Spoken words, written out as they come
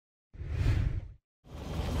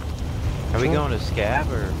Are we going to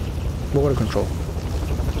scab or? We'll go to control.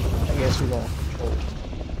 I guess we're going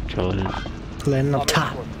control. Control. Land up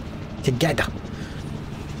top. Together.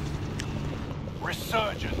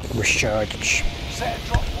 Resurgence. Resurgence. Set a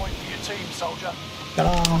drop point for your team, soldier.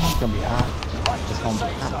 Ta-da! It's gonna be hot. Right to It's the gonna be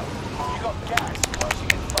safe hot. zone. You got gas closing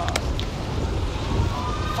in fast.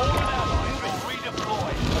 Fallen allies will redeploy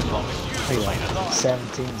as long as you Hey, remain alive.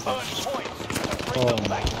 17. Earn points. Bring Oh them my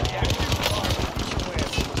back to the active environment.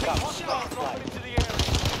 Go, start dropping into the area.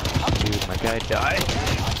 Dude, my guy died.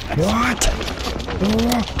 What?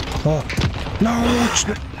 Oh. No!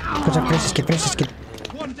 What's up? Finish this kid.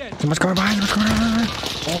 Someone's coming behind.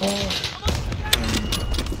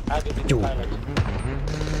 Yo.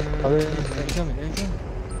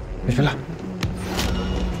 Bismillah.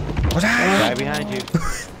 What's that? Guy behind you.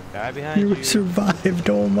 Guy behind you. You survived,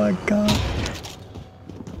 oh my god.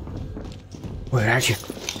 Where at you?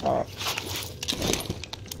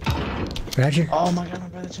 Where at you? Oh my god, my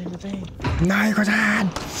brother changed the thing. No, you got that.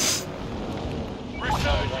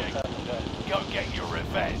 Resurging. Go get your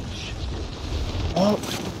revenge. Oh,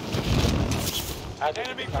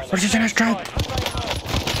 Enemy Precision strike.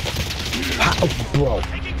 Oh, bro.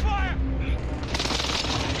 taking fire.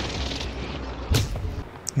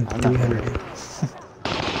 300.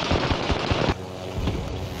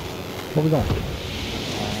 Where we going?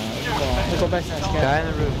 let's go back to that scan. Guy in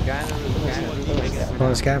the roof. Guy in the roof. Guy in the roof. Go on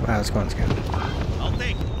the scab? Alright, let's go on the scab. I'll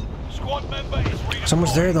take. Squad member is redeployed.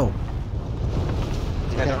 Someone's there though.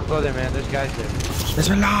 Yeah, don't go there, man. There's guys there.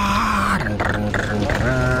 Bismillah.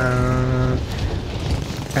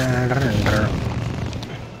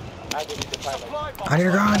 Supply box I need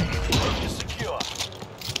a gun. room is secure.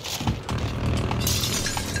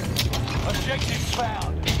 Objectives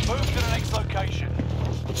found. Move to the next location.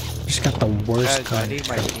 Just got the worst Guys, I gun. need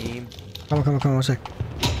my team. Come on, 1 sec.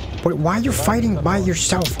 Why are you fighting by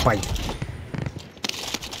yourself, Bite?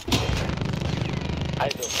 I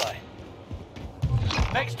do fine.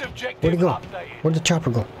 Next objective Where'd he go? updated. Where'd the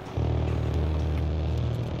chopper go?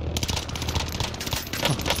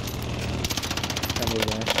 That was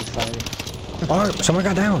actually fighting. Oh, someone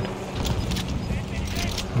got down.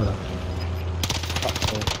 Hold on.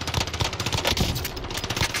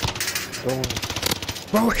 Oh,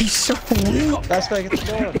 Bro, he's so weak. that's why I get the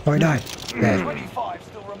door. Oh, he died. Yeah. 25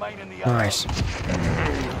 still remain in the Nice.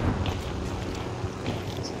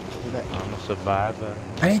 I'm a survivor.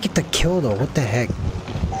 I didn't get the kill though. What the heck?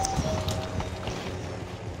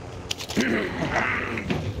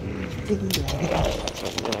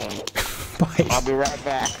 Bye. I'll be right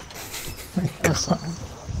back.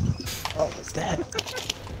 Oh, what's that?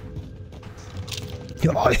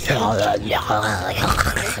 Keep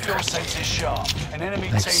your senses sharp. An enemy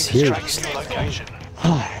Like, team is seriously. tracking your location.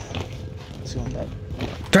 Let's go on that.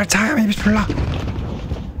 Don't tire me, Bismillah.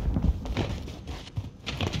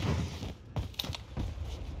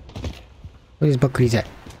 Where's Bakri's at?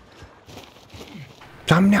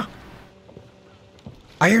 Samnya.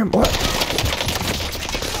 I hear him. What?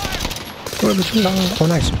 Where Bismillah? Oh,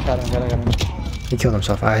 nice. Got him. He killed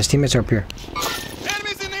himself. His teammates are up here.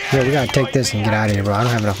 Yeah, we gotta take this and get out of here, bro. I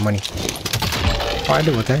don't have enough money. Oh, I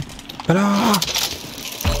do, okay. Hello.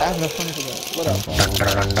 I have enough money for that. What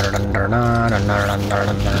up?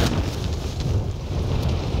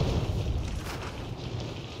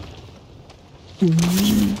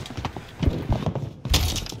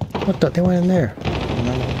 What the? They went in there.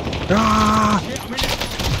 Ah!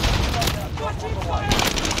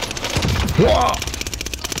 Whoa!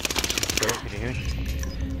 Can you hear me?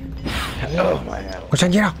 Oh my god. Kung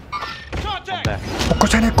saan sila? I'm back. Kung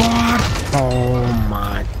saan likod? Oh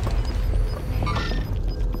my.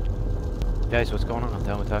 Guys, what's going on?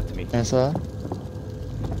 Tell me, talk to me. Answer.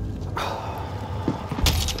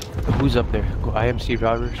 Who's up there? IMC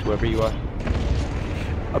drivers, whoever you are.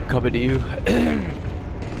 I'm coming to you.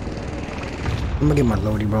 I'm gonna get my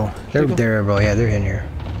loadie, bro. They're there, bro. Yeah, they're in here.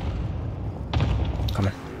 Come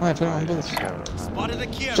on. Alright, put it on bullets.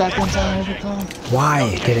 Shotguns on every call. Why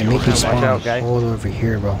did it make me spawn out, guy. all over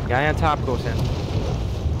here, bro? Guy on top goes in.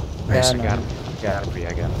 Nice. I got him. Got him for you.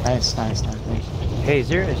 I got him. Nice. Thank you. Hey, is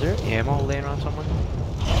there ammo laying around somewhere?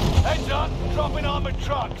 Heads up, dropping armored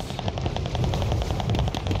trucks.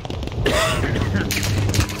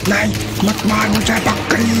 Nice! Makman mo sa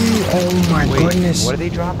Bakri! Oh my Wait, goodness! what are they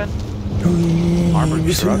dropping? Armored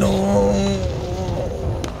trucks? No!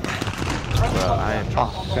 Bro, I am. Oh,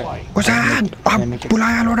 okay. Kung saan? Ah,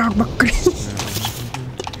 pulayan mo na ang Bakri!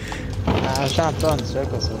 I was trying to throw in the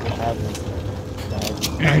circle so we can have it.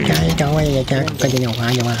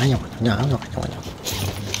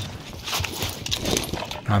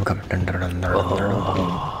 I'm coming.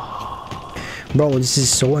 Bro, this is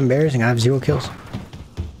so embarrassing. I have 0 kills.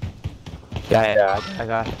 Yeah, I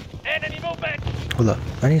got. Enemy movement. Hold up.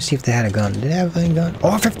 I need to see if they had a gun. Did they have a gun?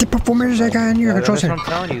 Oh, 50 performers. That guy in here. Control That's center. what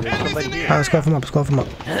I'm telling you. There's somebody here. Alright, let's go from up. Let's go from up.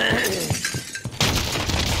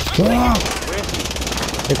 Whoa! Quick.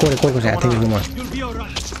 I think there's one more.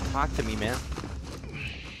 Talk to me, man.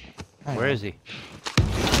 Where is he?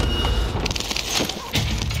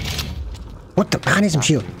 What the? I need some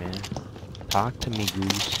shield. Talk to me,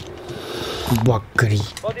 goose. Buckety.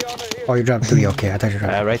 Oh, you dropped 3. Okay, I thought you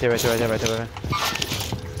dropped. Right there.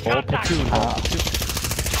 Whole platoon. I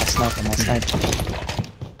sniped him.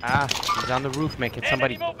 Ah, he's on the roof, man. Can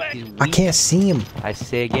somebody? He's weak. I can't see him. I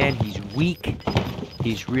say again, he's weak.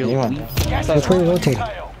 He's real You want weak. that? Which way are you rotating?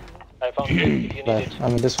 I found it. If you need it. Left. I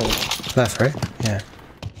mean this way. Left, right? Yeah.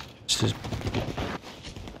 This is...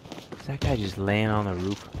 Is that guy just laying on the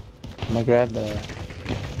roof? I'm gonna grab the.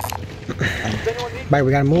 Bye,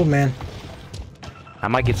 we gotta move, man. I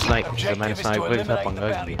might get sniped. I might Objective is snipe to up eliminate on the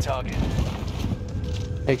bounty guys. target.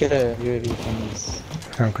 Hey, get a UAV from this.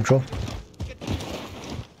 Ground control.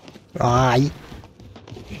 Aye.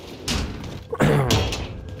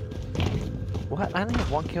 What? I only have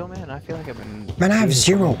 1 kill, man. I feel like I've been. Man, I have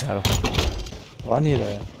 0. Well, I need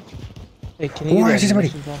a. Hey, can you Oh, get I see somebody.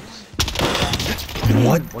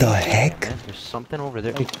 What the heck? Man, there's something over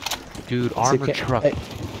there. Hey. Dude, armored truck. Hey,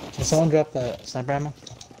 can someone drop the sniper ammo?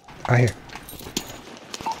 Right here.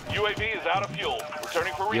 UAV is out of fuel.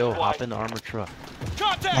 Returning for Yo, resupply. hop in the armored truck.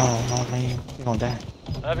 Contact! Oh man, you're gonna die.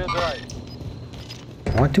 Have your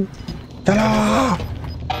drive. Want to? Ta-da!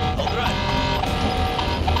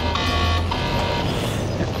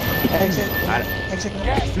 Exit. Got it. Exit.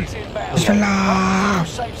 Gas is inbound. Bismillah!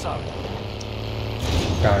 Safe zone.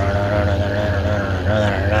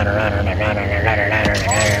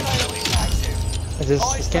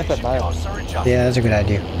 Just camp at bio. Yeah, that's a good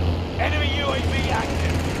idea. Enemy UAV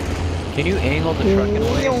active. Can you angle the truck in a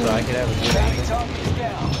way so I could have a good Bounty angle? target is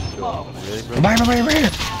down. Really, bro? Bye.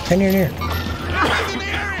 Come near.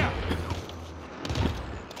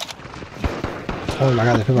 Oh my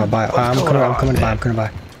god, there's people by. I'm coming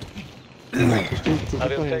by. I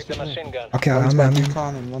will take the machine gun. Okay, One's I'm by in.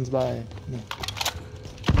 Recon and one's by. Yeah.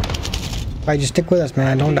 Bye, just stick with us,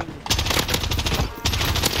 man. Don't die.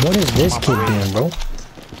 What is this kid doing, bro?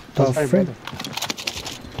 The Sorry, frick? brother.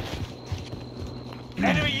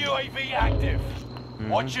 Enemy UAV active.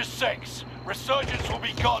 Watch your 6. Resurgence will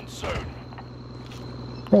be gone soon.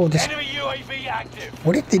 Bro, this. Enemy UAV active.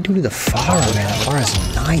 What did they do to the Farah, man? The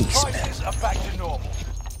Farah's nice, man. Prices are back to normal.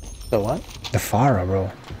 The what? The Farah, bro.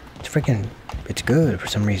 It's freaking. It's good for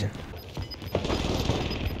some reason.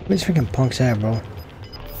 Where's freaking punks at, bro?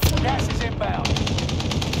 Gas is inbound.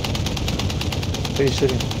 Who are you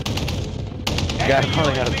shooting? Got Enemy him,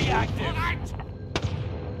 I got UAV him. active.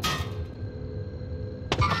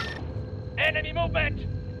 Enemy movement.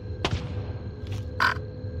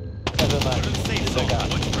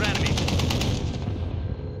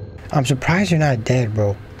 I'm surprised you're not dead,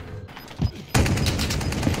 bro.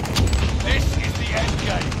 This is the end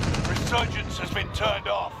game. Resurgence has been turned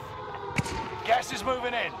off. Gas is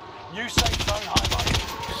moving in. New safe zone highlighted.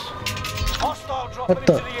 Hostile dropping What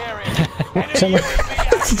the- into the area. Enemy Someone- UAV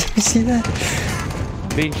active. Did you see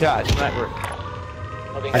that? Being shot, sniper.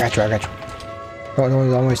 I got you.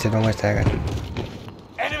 Don't waste it. I got you.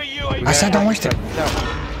 Enemy UAV. I said don't waste it.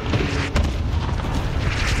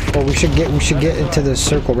 Well, we should get into the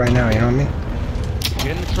circle right now. You know what I mean? Get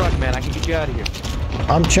in the truck, man. I can get you out of here.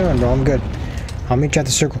 I'm chilling, bro. I'm good. I'll meet you at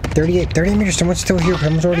the circle. 38 meters. Someone's still here.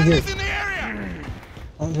 Someone's already here.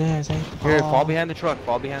 Oh, yeah, say. Here, fall behind the truck.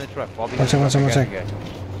 Fall behind the truck. Fall behind One the truck. sec. I got you.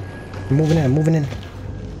 I'm moving in.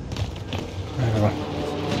 There we go.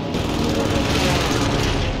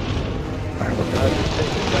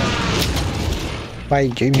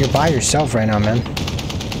 You're by yourself right now, man.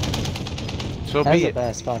 So That's be the it.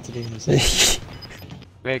 best spot to do this.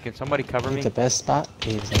 Wait, can somebody cover me? The best spot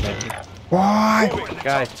is Why? Moving to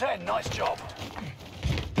Guys. top 10. Nice job.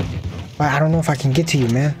 I don't know if I can get to you,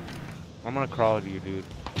 man. I'm gonna crawl to you, dude.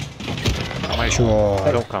 I might. Sure.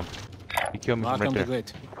 Don't come. You kill me from right there.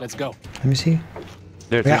 Great. Let's go. Let me see.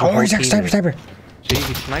 There's Yeah, a whole he's a team sniper. there. See,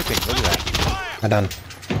 he's sniping. Look at that. I'm done.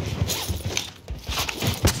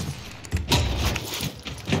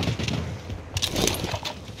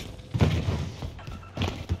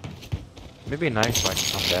 Maybe a nice one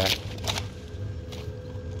can come back.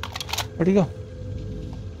 Where'd he go?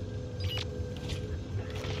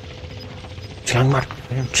 Chilang mat.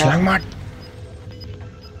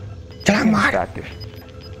 Back there.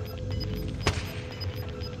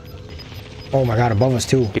 Oh my god, above us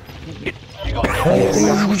too. You got Oh,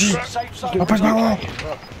 safe zone. Up his power.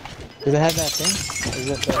 Do they have that thing? Is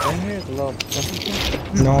it the thing here? The little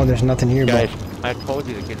thing? No, there's nothing here, bro. Guys, I told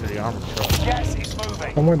you to get to the armor truck. Gas is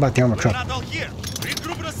moving. Don't worry about the armor truck. Not all here.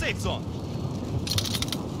 Regroup in a safe zone.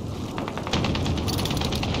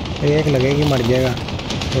 एक लगेगी मर जाएगा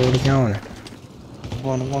road क्या होना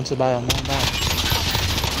I'm going to buy. I'm going to buy.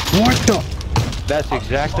 What the That's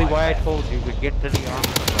exactly why I told you to get to the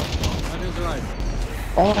armor truck.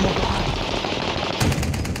 Oh my god.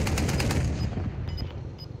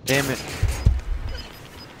 Damn it.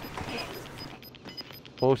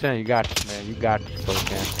 Posen, you got this, man. You got this,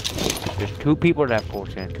 Posen. There's 2 people left,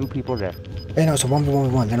 Posen. 2 people left. Hey, no, it's a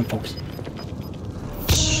 1v1. Let him focus.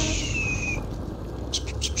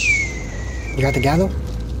 You got the gather?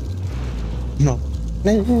 No.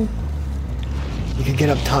 You can get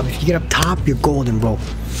up top. If you get up top, you're golden, bro.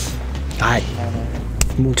 Alright.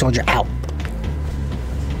 Move soldier out.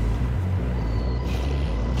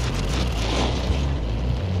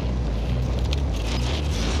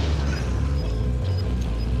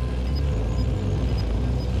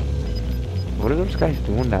 What are those guys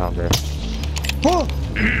doing down there? Oh!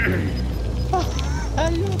 How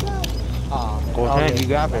do you know that? Go ahead, you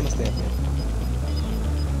got it.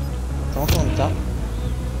 Someone's on the top.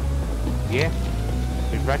 Yeah.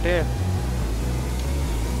 It's right there.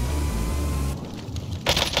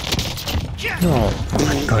 Oh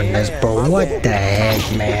my goodness, bro. What the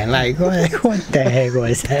heck, man? Like, what the heck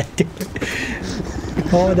was that, dude?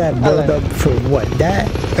 All that build up for what? That?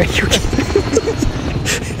 Are you kidding?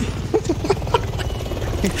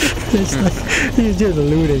 It's like, he's just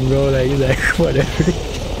looting, bro. Like, he's like, whatever.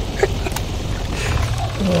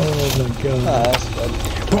 Oh my god. That's good.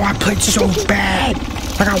 Bro, I played so bad.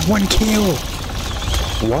 I got 1 kill.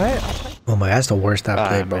 What? Oh my, that's the worst I've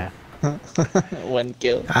played, bro. Man. 1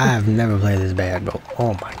 kill. I have never played this bad, bro.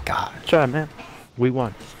 Oh my god. It's alright, man. We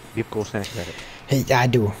won. Give Gold Sand credit. Hey, I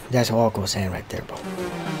do. That's all Gold Sand right there, bro.